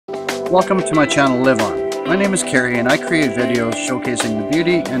Welcome to my channel Live On. My name is Cary and I create videos showcasing the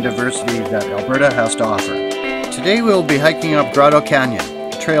beauty and diversity that Alberta has to offer. Today we will be hiking up Grotto Canyon.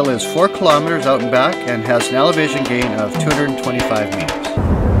 The trail is 4 kilometers out and back and has an elevation gain of 225 meters.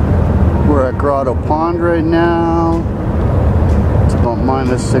 We're at Grotto Pond right now. It's about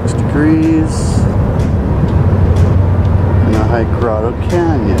 -6 degrees. And I hike Grotto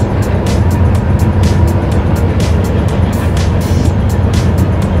Canyon.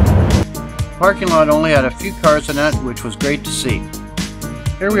 The parking lot only had a few cars in it, which was great to see.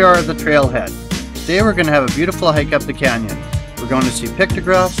 Here we are at the trailhead. Today we're going to have a beautiful hike up the canyon. We're going to see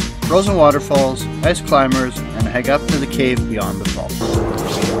pictographs, frozen waterfalls, ice climbers, and hike up to the cave beyond the falls.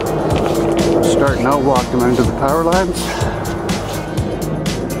 Starting out walking under the power lines.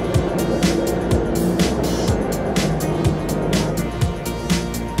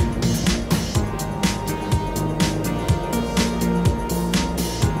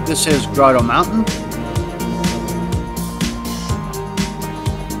 This is Grotto Mountain.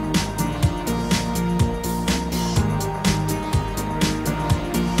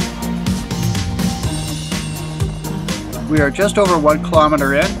 We are just over 1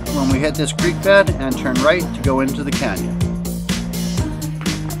 kilometer in when we hit this creek bed and turn right to go into the canyon.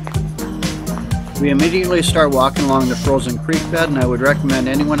 We immediately start walking along the frozen creek bed, and I would recommend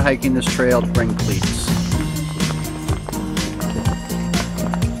anyone hiking this trail to bring cleats.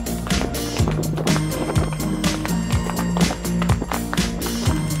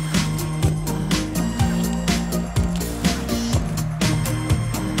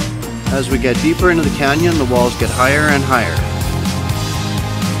 As we get deeper into the canyon, the walls get higher and higher.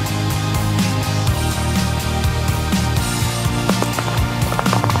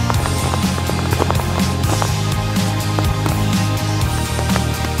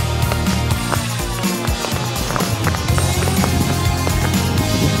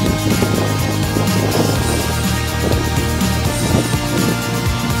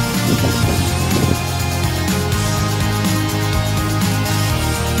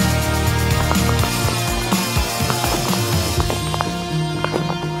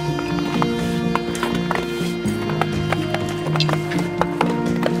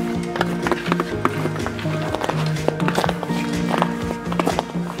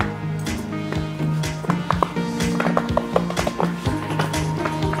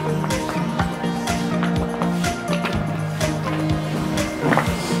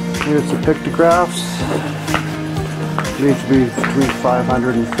 Here's the pictographs. They need to be between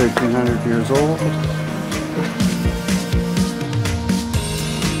 500 and 1300 years old.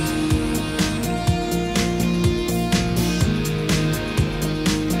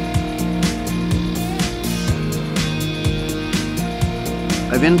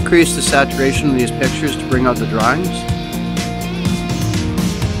 I've increased the saturation of these pictures to bring out the drawings.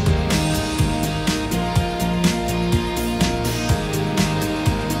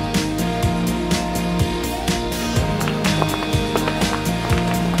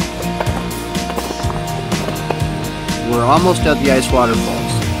 We're almost at the ice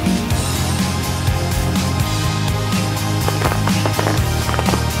waterfalls.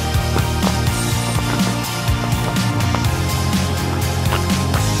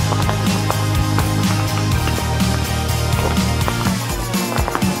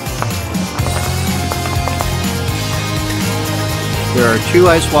 There are 2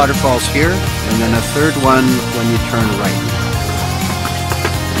 ice waterfalls here, and then a third one when you turn right.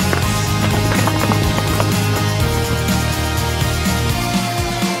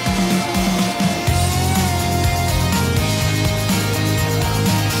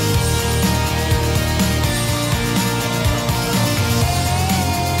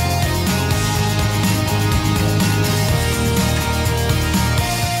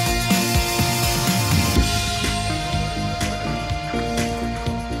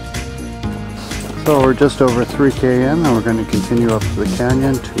 So we're just over 3 km and we're going to continue up the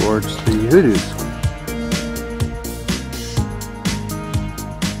canyon towards the hoodoos.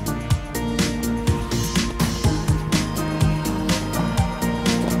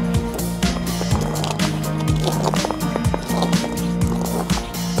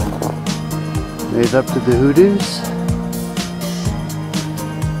 Made up to the hoodoos.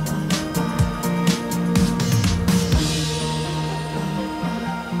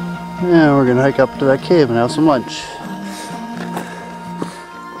 Yeah, we're gonna hike up to that cave and have some lunch.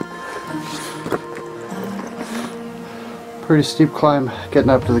 Pretty steep climb getting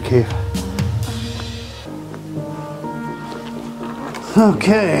up to the cave.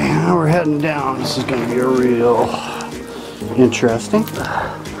 Okay, now we're heading down. This is gonna be a real interesting.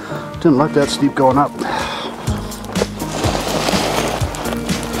 Didn't look that steep going up.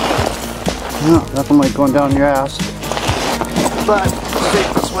 Well, nothing like going down your ass, but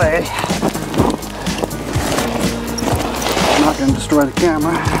take this way. I'm not going to destroy the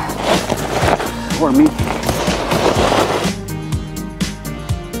camera or me.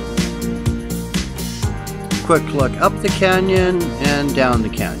 Quick look up the canyon and down the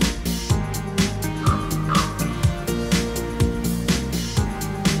canyon.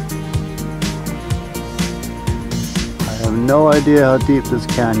 I have no idea how deep this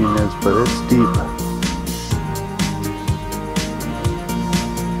canyon is, but it's deep.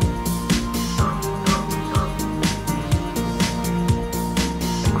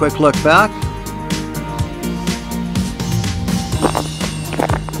 A quick look back.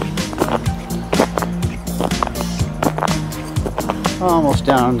 Almost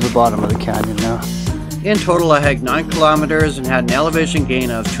down to the bottom of the canyon now. In total, I hiked 9 kilometers and had an elevation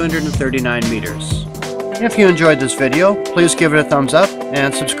gain of 239 meters. If you enjoyed this video, please give it a thumbs up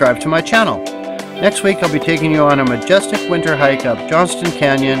and subscribe to my channel. Next week, I'll be taking you on a majestic winter hike up Johnston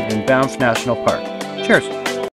Canyon in Banff National Park. Cheers!